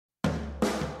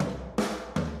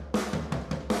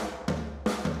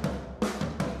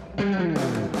Hello,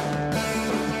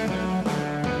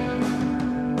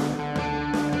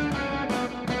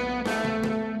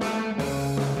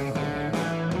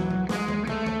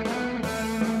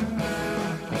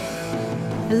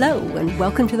 and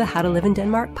welcome to the How to Live in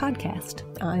Denmark podcast.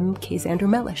 I'm Kaysander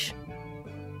Mellish.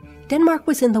 Denmark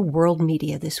was in the world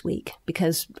media this week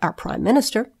because our Prime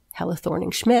Minister, Helle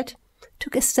Thorning-Schmidt,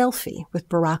 took a selfie with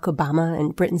Barack Obama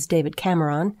and Britain's David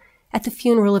Cameron at the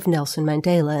funeral of Nelson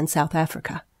Mandela in South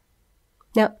Africa.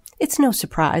 Now, it's no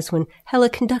surprise when Helle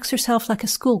conducts herself like a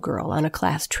schoolgirl on a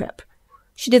class trip.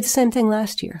 She did the same thing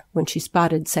last year when she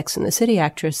spotted Sex and the City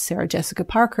actress Sarah Jessica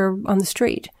Parker on the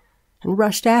street and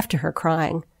rushed after her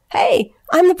crying, "Hey,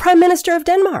 I'm the Prime Minister of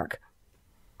Denmark."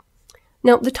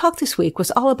 Now, the talk this week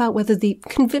was all about whether the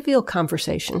convivial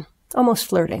conversation, almost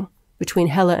flirting, between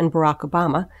Helle and Barack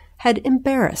Obama had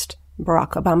embarrassed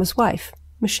Barack Obama's wife,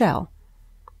 Michelle.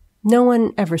 No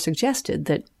one ever suggested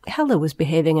that Helle was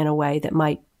behaving in a way that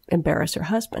might embarrass her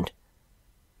husband.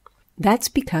 That's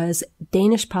because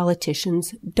Danish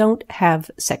politicians don't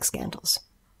have sex scandals.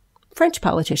 French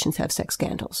politicians have sex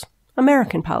scandals.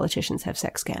 American politicians have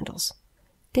sex scandals.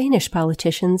 Danish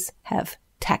politicians have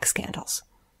tax scandals.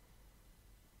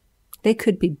 They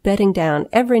could be bedding down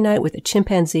every night with a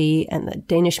chimpanzee and the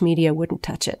Danish media wouldn't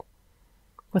touch it.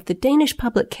 What the Danish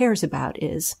public cares about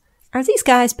is, are these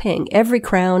guys paying every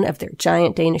crown of their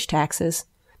giant Danish taxes?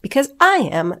 Because I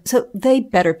am, so they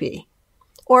better be.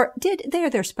 Or did they or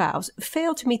their spouse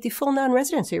fail to meet the full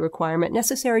non-residency requirement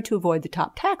necessary to avoid the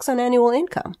top tax on annual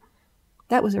income?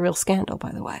 That was a real scandal,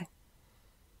 by the way.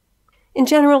 In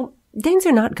general, Danes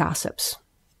are not gossips,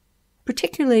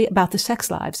 particularly about the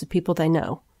sex lives of people they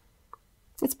know.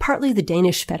 It's partly the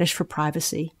Danish fetish for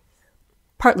privacy,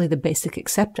 partly the basic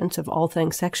acceptance of all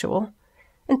things sexual,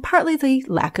 and partly the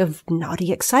lack of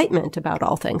naughty excitement about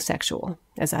all things sexual,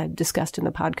 as I discussed in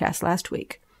the podcast last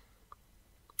week.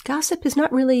 Gossip is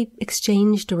not really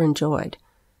exchanged or enjoyed.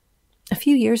 A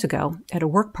few years ago, at a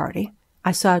work party,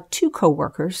 I saw two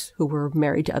co-workers who were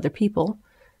married to other people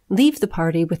leave the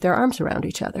party with their arms around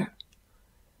each other.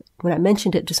 When I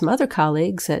mentioned it to some other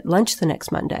colleagues at lunch the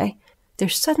next Monday, their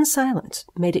sudden silence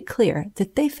made it clear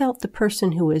that they felt the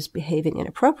person who was behaving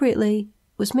inappropriately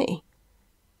was me.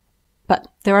 But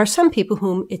there are some people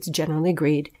whom it's generally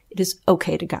agreed it is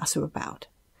okay to gossip about.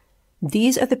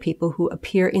 These are the people who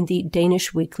appear in the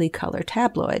Danish weekly color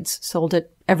tabloids sold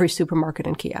at every supermarket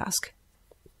and kiosk.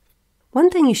 One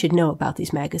thing you should know about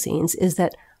these magazines is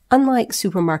that unlike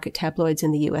supermarket tabloids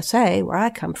in the USA, where I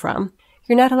come from,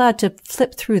 you're not allowed to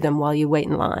flip through them while you wait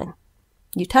in line.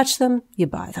 You touch them, you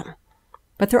buy them.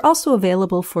 But they're also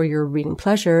available for your reading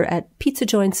pleasure at pizza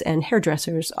joints and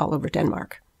hairdressers all over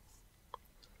Denmark.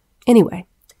 Anyway,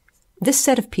 this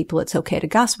set of people it's okay to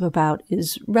gossip about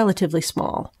is relatively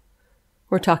small.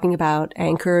 We're talking about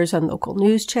anchors on local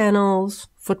news channels,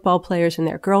 football players and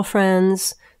their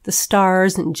girlfriends, the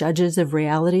stars and judges of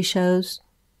reality shows.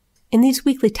 In these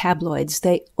weekly tabloids,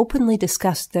 they openly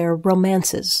discuss their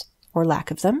romances, or lack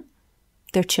of them,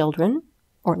 their children,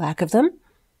 or lack of them,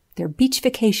 their beach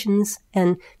vacations,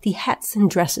 and the hats and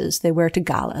dresses they wear to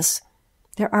galas.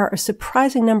 There are a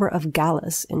surprising number of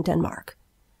galas in Denmark.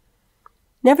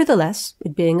 Nevertheless,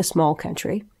 it being a small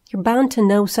country, you're bound to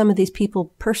know some of these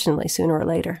people personally sooner or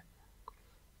later.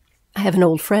 I have an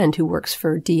old friend who works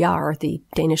for DR, the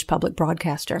Danish public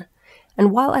broadcaster,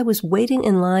 and while I was waiting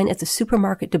in line at the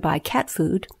supermarket to buy cat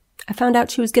food, I found out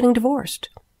she was getting divorced.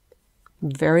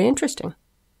 Very interesting.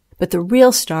 But the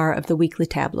real star of the weekly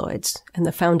tabloids, and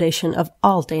the foundation of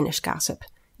all Danish gossip,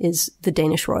 is the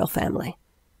Danish royal family.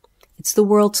 It's the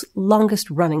world's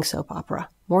longest-running soap opera,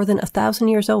 more than 1,000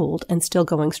 years old and still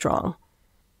going strong.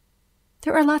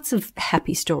 There are lots of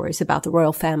happy stories about the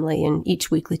royal family in each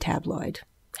weekly tabloid.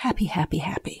 Happy, happy,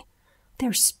 happy.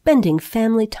 They're spending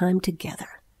family time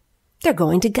together. They're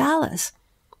going to galas.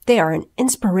 They are an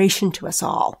inspiration to us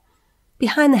all.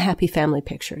 Behind the happy family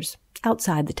pictures,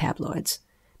 outside the tabloids,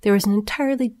 there is an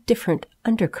entirely different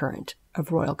undercurrent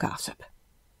of royal gossip.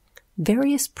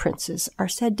 Various princes are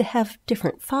said to have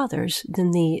different fathers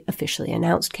than the officially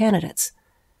announced candidates.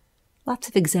 Lots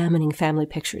of examining family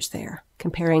pictures there,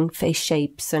 comparing face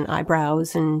shapes and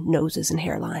eyebrows and noses and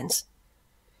hairlines.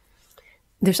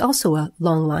 There's also a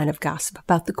long line of gossip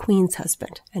about the Queen's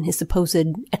husband and his supposed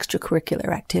extracurricular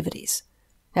activities.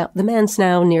 Now, the man's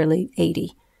now nearly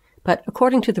 80, but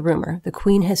according to the rumor, the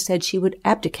Queen has said she would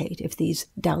abdicate if these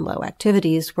down-low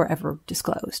activities were ever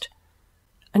disclosed.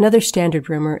 Another standard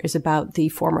rumor is about the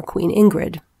former Queen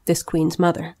Ingrid, this Queen's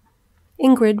mother.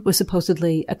 Ingrid was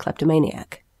supposedly a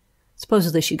kleptomaniac.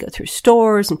 Supposedly she'd go through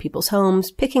stores and people's homes,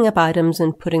 picking up items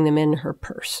and putting them in her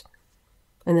purse.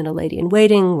 And then a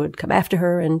lady-in-waiting would come after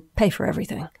her and pay for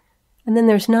everything. And then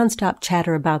there's nonstop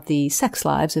chatter about the sex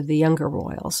lives of the younger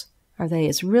royals. Are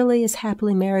they really as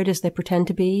happily married as they pretend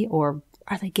to be, or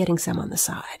are they getting some on the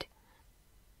side?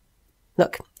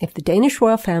 Look, if the Danish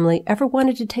royal family ever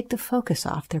wanted to take the focus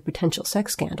off their potential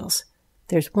sex scandals,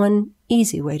 there's one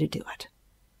easy way to do it.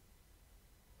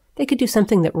 They could do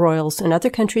something that royals in other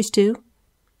countries do,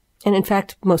 and in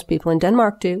fact, most people in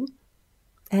Denmark do,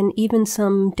 and even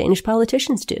some Danish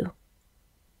politicians do.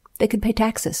 They could pay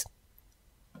taxes.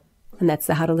 And that's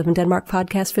the How to Live in Denmark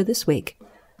podcast for this week.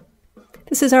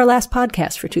 This is our last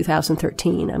podcast for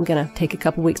 2013. I'm going to take a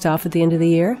couple weeks off at the end of the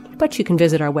year, but you can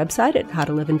visit our website at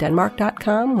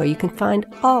howtoliveindenmark.com, where you can find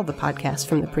all the podcasts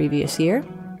from the previous year.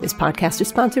 This podcast is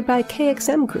sponsored by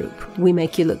KXM Group. We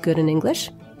make you look good in English.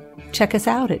 Check us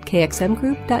out at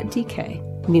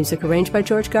kxmgroup.dk. Music arranged by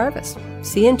George Garvis.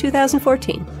 See you in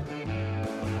 2014.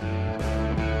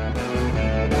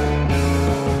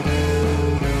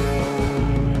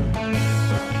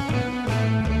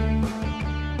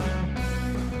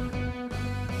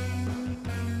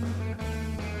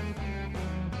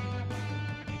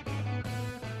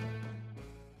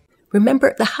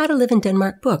 Remember, the How to Live in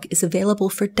Denmark book is available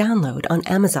for download on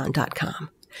Amazon.com.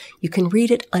 You can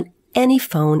read it on any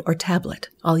phone or tablet.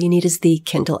 All you need is the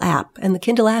Kindle app, and the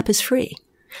Kindle app is free.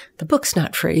 The book's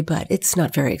not free, but it's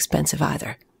not very expensive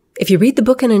either. If you read the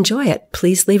book and enjoy it,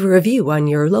 please leave a review on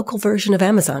your local version of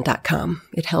Amazon.com.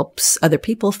 It helps other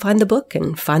people find the book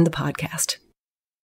and find the podcast.